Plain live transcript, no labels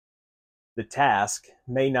The task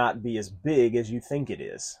may not be as big as you think it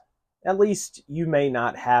is. At least you may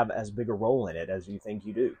not have as big a role in it as you think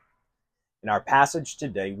you do. In our passage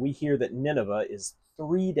today, we hear that Nineveh is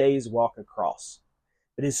 3 days' walk across.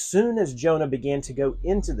 But as soon as Jonah began to go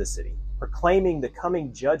into the city, proclaiming the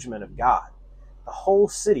coming judgment of God, the whole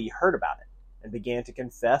city heard about it and began to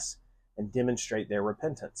confess and demonstrate their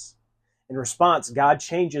repentance. In response, God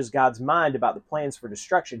changes God's mind about the plans for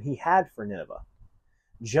destruction he had for Nineveh.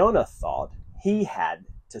 Jonah thought he had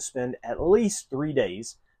to spend at least 3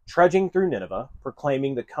 days trudging through Nineveh,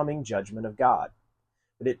 proclaiming the coming judgment of God.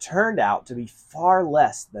 But it turned out to be far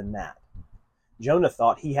less than that. Jonah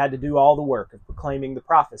thought he had to do all the work of proclaiming the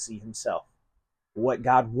prophecy himself. But what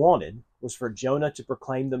God wanted was for Jonah to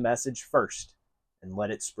proclaim the message first and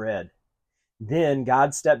let it spread. Then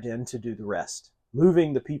God stepped in to do the rest,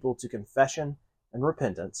 moving the people to confession and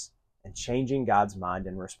repentance and changing God's mind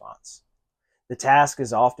in response. The task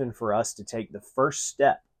is often for us to take the first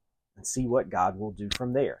step and see what God will do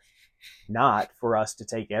from there, not for us to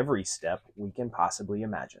take every step we can possibly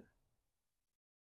imagine.